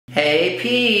Hey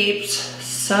peeps,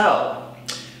 so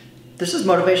this is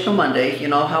Motivational Monday. You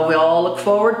know how we all look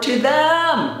forward to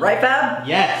them, right Fab?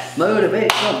 Yes.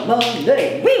 Motivational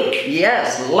Monday, woo!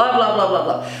 Yes, love, love, love, love,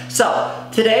 love. So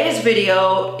today's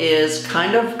video is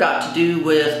kind of got to do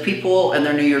with people and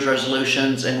their New Year's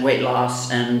resolutions and weight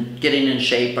loss and getting in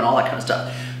shape and all that kind of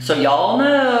stuff. So y'all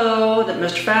know that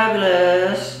Mr.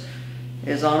 Fabulous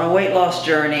is on a weight loss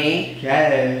journey.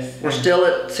 Yes. We're still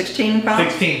at 16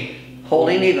 pounds? 16.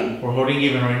 Holding even. We're holding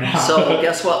even right now. So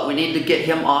guess what? We need to get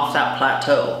him off that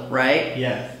plateau, right?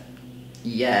 Yes.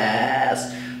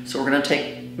 Yes. So we're gonna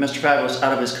take Mr. Fabulous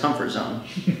out of his comfort zone.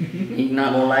 He's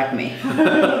not gonna like me.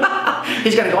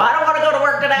 He's gonna go, I don't wanna go to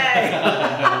work today.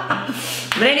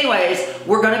 But anyways,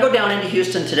 we're gonna go down into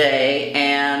Houston today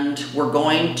and we're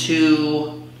going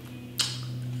to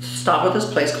stop at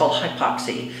this place called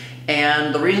Hypoxia.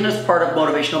 And the reason it's part of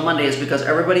Motivational Monday is because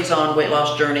everybody's on weight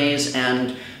loss journeys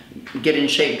and get in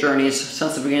shape journeys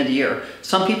since the beginning of the year.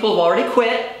 Some people have already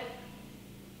quit.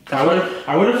 I would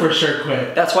have for sure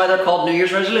quit. That's why they're called New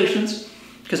Year's resolutions,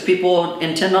 because people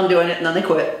intend on doing it and then they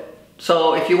quit.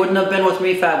 So if you wouldn't have been with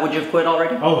me, Fab, would you have quit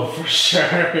already? Oh, for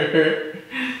sure.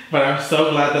 But I'm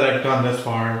so glad that I've gone this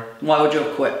far. Why would you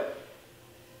have quit?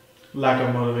 Lack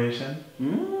of motivation.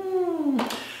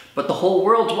 But the whole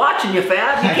world's watching you,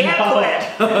 Fab. You can't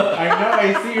quit. I know,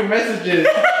 I see your messages.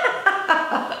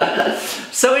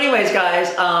 So anyways,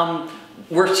 guys,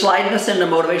 we're sliding this into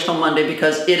Motivational Monday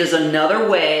because it is another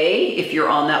way, if you're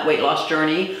on that weight loss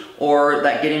journey or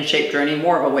that get in shape journey,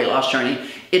 more of a weight loss journey,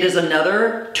 it is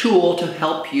another tool to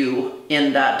help you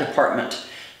in that department.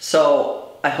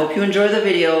 So I hope you enjoy the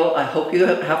video. I hope you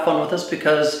have fun with us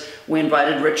because we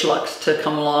invited Rich Lux to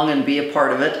come along and be a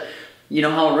part of it. You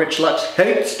know how Rich Lux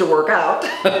hates to work out.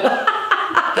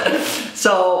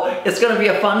 So it's going to be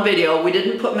a fun video. We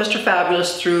didn't put Mr.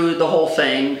 Fabulous through the whole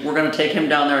thing. We're going to take him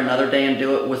down there another day and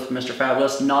do it with Mr.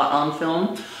 Fabulous, not on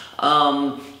film.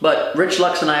 But Rich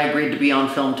Lux and I agreed to be on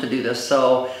film to do this.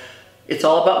 So it's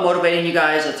all about motivating you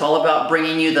guys. It's all about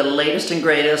bringing you the latest and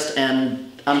greatest.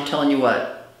 And I'm telling you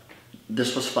what,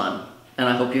 this was fun. And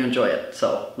I hope you enjoy it.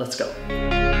 So let's go.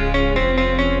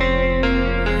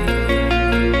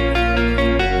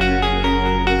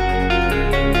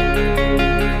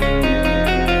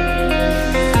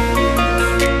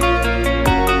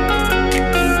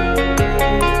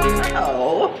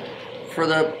 For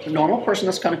the normal person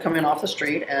that's going to come in off the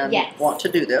street and want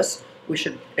to do this, we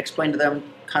should explain to them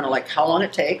kind of like how long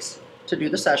it takes to do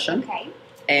the session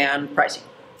and pricing.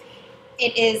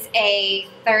 It is a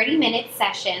 30-minute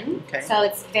session, so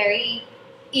it's very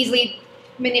easily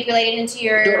manipulated into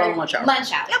your do it on lunch hour.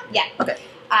 Lunch hour, yeah. Okay.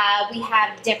 We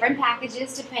have different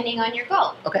packages depending on your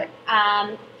goal. Okay.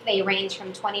 They range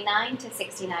from $29 to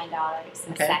 $69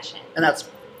 a session. And that's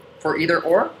for either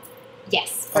or?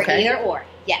 Yes, for either or.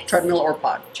 Yes. Treadmill or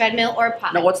pod? Treadmill or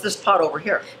pod. Now what's this pod over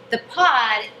here? The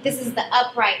pod, this is the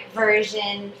upright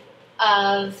version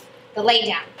of the lay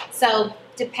down. So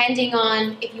depending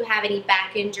on if you have any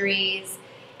back injuries,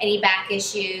 any back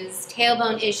issues,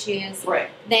 tailbone issues,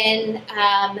 then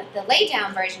the lay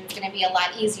down version is going to be a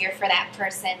lot easier for that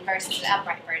person versus the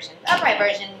upright version. The upright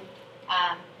version,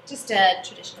 just a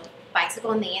traditional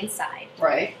bicycle on the inside.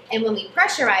 Right. And when we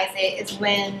pressurize it is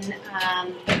when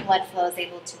the blood flow is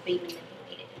able to be manipulated.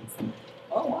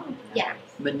 Oh, wow. Yeah.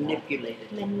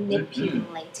 Manipulated.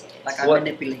 Manipulated. Like I'm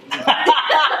manipulating.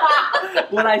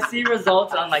 When I see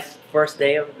results on like first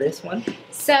day of this one?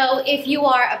 So if you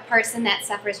are a person that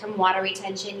suffers from water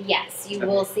retention, yes, you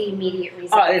will see immediate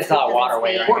results. Oh, it's not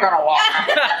waterway. We're gonna walk.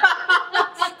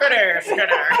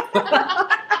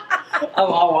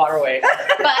 I'm all waterway.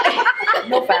 But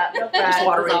no fat. No fat. Just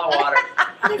water. It's all water.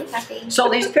 So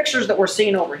these pictures that we're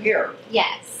seeing over here.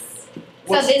 Yes.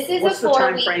 So this is a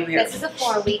 4-week. This is a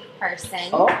 4-week person.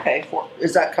 Oh, okay.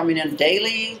 Is that coming in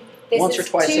daily? Once or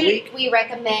twice a week? We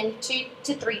recommend 2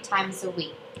 to 3 times a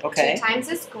week. Okay. 2 times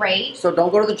is great. So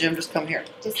don't go to the gym, just come here.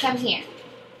 Just come here.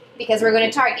 Because we're going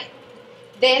to target.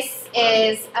 This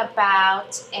is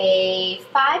about a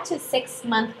 5 to 6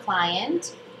 month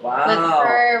client. Wow.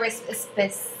 With her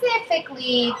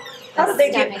specifically. How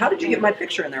did you get my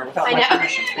picture in there without my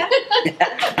permission?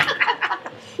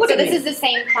 So this is the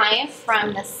same client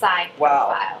from the side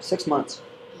profile. 6 months.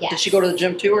 Yes. Did she go to the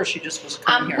gym too, or she just was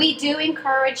coming here? We do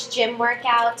encourage gym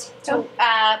workout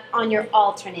on your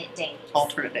alternate days.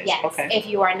 Alternate days. Yes. Okay. If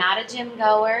you are not a gym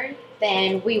goer,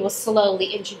 then we will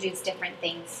slowly introduce different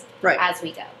things as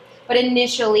we go. But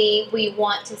initially, we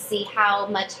want to see how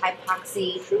much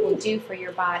hypoxia will do for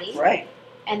your body. Right.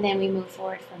 And then we move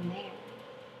forward from there.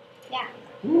 Yeah.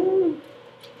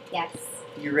 Yes.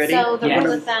 You ready? So the Yes.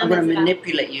 rule of thumb I'm going is to about-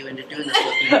 manipulate you into doing this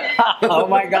with me. Oh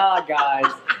my God, guys.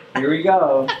 Here we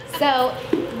go. So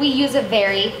we use a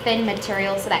very thin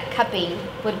material so that cupping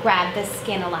would grab the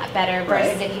skin a lot better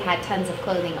versus Right. if you had tons of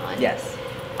clothing on. Yes.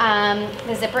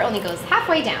 The zipper only goes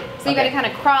halfway down. So you Okay. gotta kind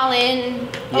of crawl in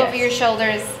over Yes. your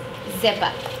shoulders, zip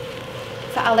up.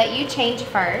 So I'll let you change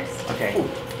first. Okay. Ooh.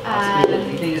 Awesome. Do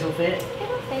you think this will fit?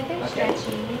 It'll fit, they're Okay.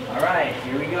 stretchy. All right,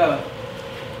 here we go.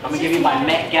 I'm gonna give you my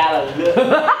Met Gala look.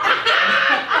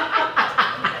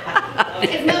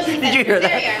 It's motion Did you hear sensor. There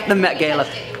that? you are. The Met We Gala.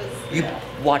 touched it. It was- You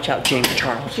watch out, James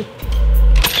Charles. Woo!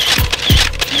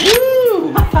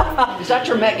 Is that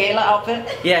your Met Gala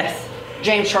outfit? Yes.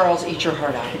 James Charles, eat your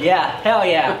heart out. Yeah. Hell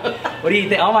yeah. What do you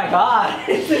think? Oh my God.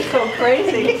 This is so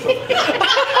crazy.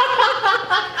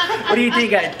 What do you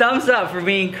think, guys? Thumbs up for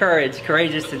being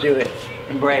courageous to do it,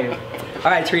 and brave. All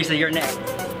right, Theresa, you're next.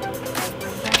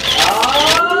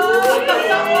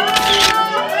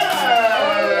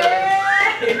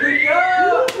 Here we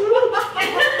go.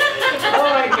 Oh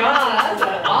my God, that's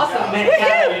an awesome Met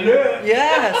Gala look.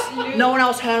 Yes! No one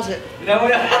else has it. No,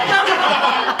 no.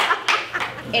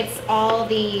 It's all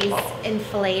these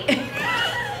inflate.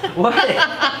 What?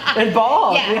 And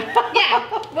balls. Yeah, yeah.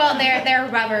 Well, they're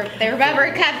rubber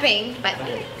cupping, but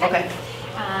Okay.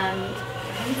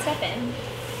 one step in.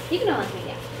 You can all me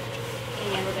down,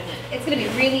 and it's gonna be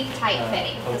really tight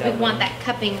fitting because we want that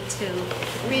cupping to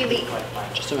really,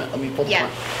 Just a minute, let me pull the yeah.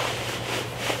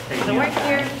 front. So work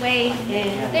your way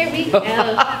in. There we go.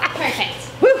 Perfect.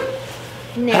 Woo.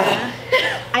 Now,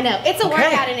 I know it's a Okay.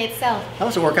 workout in itself That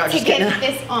was a workout to just get getting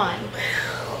this on.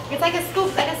 It's like a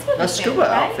scuba, a suit, scuba right?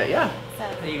 outfit, yeah. So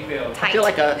How do you feel? I tight. feel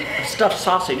like a stuffed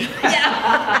sausage.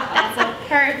 Yeah, that's a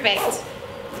perfect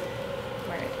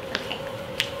word. Okay,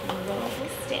 roll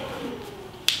this down.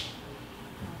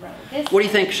 Roll this. What do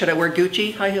you think? Should I wear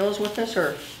Gucci high heels with this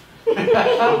or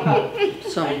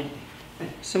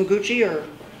some Gucci or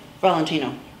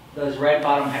Valentino? Those red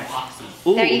bottom hypoxies.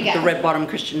 Ooh, There you go. the red bottom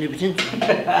Christian Louboutin.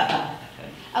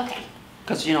 Okay.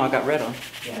 Because you know I got red on.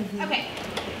 Yeah. Okay.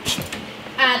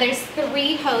 There's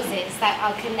 3 hoses that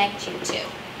I'll connect you to.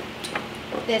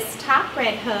 This top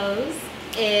red hose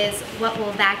is what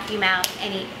will vacuum out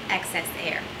any excess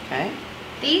air. Okay.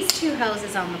 These 2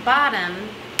 hoses on the bottom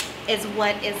is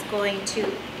what is going to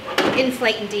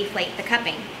inflate and deflate the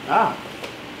cupping. Ah.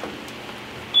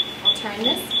 I'll turn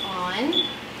this on.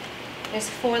 There's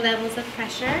 4 levels of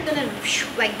pressure. And then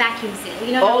like vacuum seal.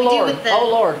 You know how we do with the... Oh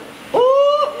Lord. Ooh.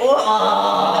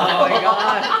 Oh my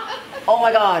God. Oh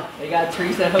my God. They got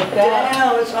Theresa hooked up.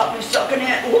 Damn, it's got me sucking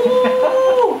it.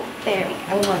 Ooh. There we go.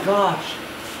 Oh my gosh.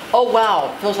 Oh wow.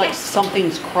 Feels like Yeah.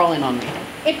 something's crawling on me.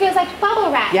 It feels like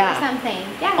bubble wrap Yeah. or something.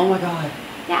 Yeah. Oh my God.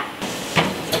 Yeah.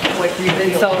 I can't wait for you to It's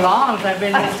been so long since I've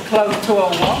been this close to a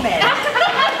woman.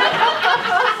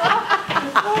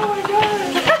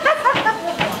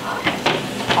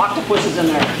 Octopus is in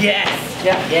there. Yes.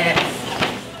 Yeah. Yes.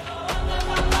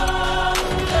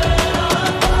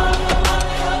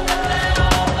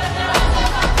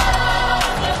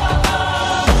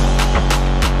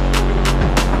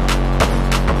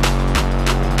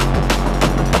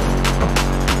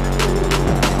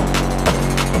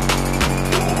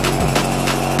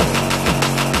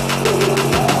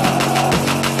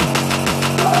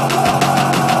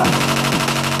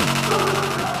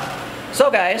 So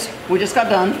guys, we just got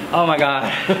done. Oh my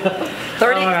God.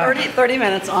 30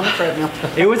 minutes on the treadmill.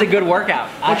 It was a good workout.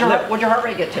 What'd your heart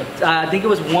rate get to? I think it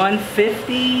was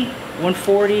 150,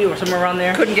 140, or somewhere around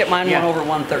there. Couldn't get mine Yeah. one over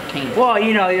 113. Well,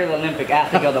 you know, you're the Olympic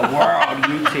athlete of the world,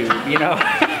 YouTube, you know.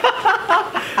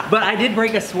 But I did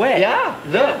break a sweat. Yeah.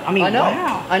 Look, I mean, I know.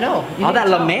 wow. I know. You All need that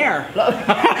to La tell. Mer. Sweat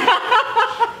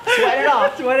it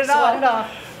off. Sweat it off. Sweat it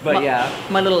off. But yeah.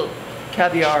 My little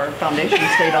caviar foundation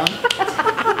stayed on.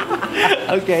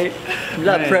 Okay.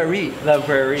 La Prairie. La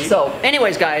Prairie. So,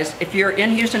 anyways, guys, if you're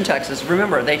in Houston, Texas,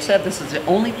 remember they said this is the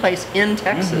only place in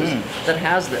Texas that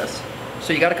has this.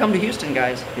 So you got to come to Houston,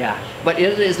 guys. yeah. But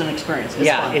it is an experience. It's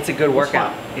Yeah, fun. it's a good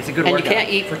workout. fun. It's a good and workout. you can't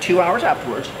eat for 2 hours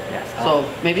afterwards. Yes. So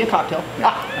maybe a cocktail.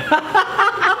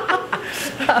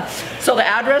 So the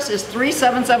address is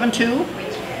 3772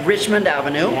 Richmond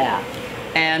Avenue. Yeah.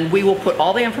 And we will put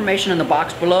all the information in the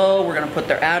box below. We're going to put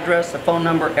their address, the phone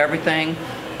number, everything.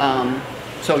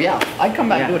 So yeah, I'd come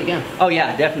back and do it again. Oh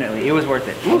yeah, definitely. It was worth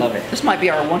it. I love it. This might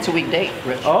be our once a week date,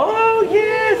 Rich. Oh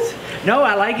yes. No,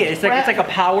 I like it. It's like a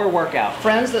power workout.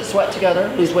 Friends that sweat together,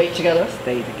 lose weight together,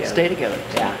 Stay together. stay together.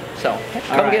 Yeah. So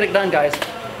come right. get it done, guys.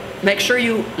 Make sure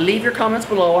you leave your comments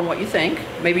below on what you think.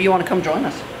 Maybe you want to come join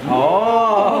us.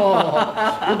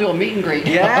 Oh. We'll do a meet and greet.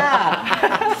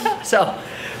 Yeah. So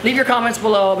Leave your comments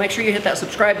below. Make sure you hit that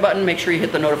subscribe button. Make sure you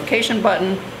hit the notification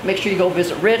button. Make sure you go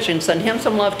visit Rich and send him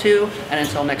some love too. And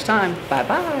until next time,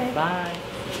 bye-bye. Bye.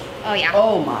 Oh yeah.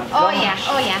 Oh my Oh gosh. yeah.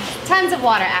 Oh yeah. Tons of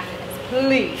water after this,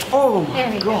 please. Oh There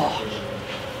my we go. gosh.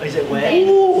 Is it wet? Then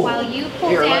Ooh. while you pull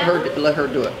Here, down. let her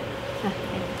do it.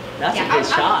 That's Yeah, a good I'll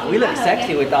shot. We look I'll help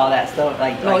sexy you. with all that stuff.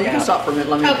 Like, No, you can stop for a minute.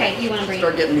 Let me Okay, you want to bring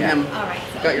start getting him. All right.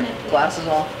 So Got your open up glasses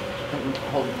off?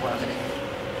 Hold the glasses. here.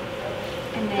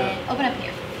 And then open up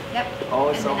here. Yep. Oh,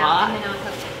 it's And so then hot. And then I'll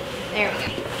hook it. There we go.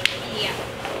 Yeah.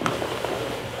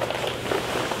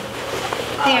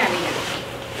 There we go.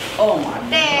 Oh my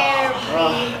There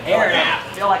gosh. we go. Air it out.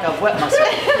 I feel like I've wet myself.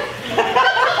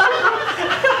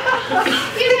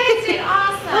 You guys did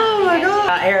awesome. Oh my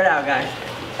god. Air it out, guys.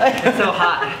 It's so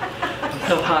hot. It's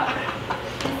so hot.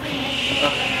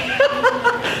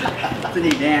 Did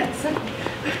he dance?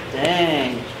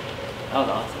 Dang. That was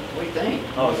awesome. What do you think?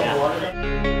 Oh, yeah.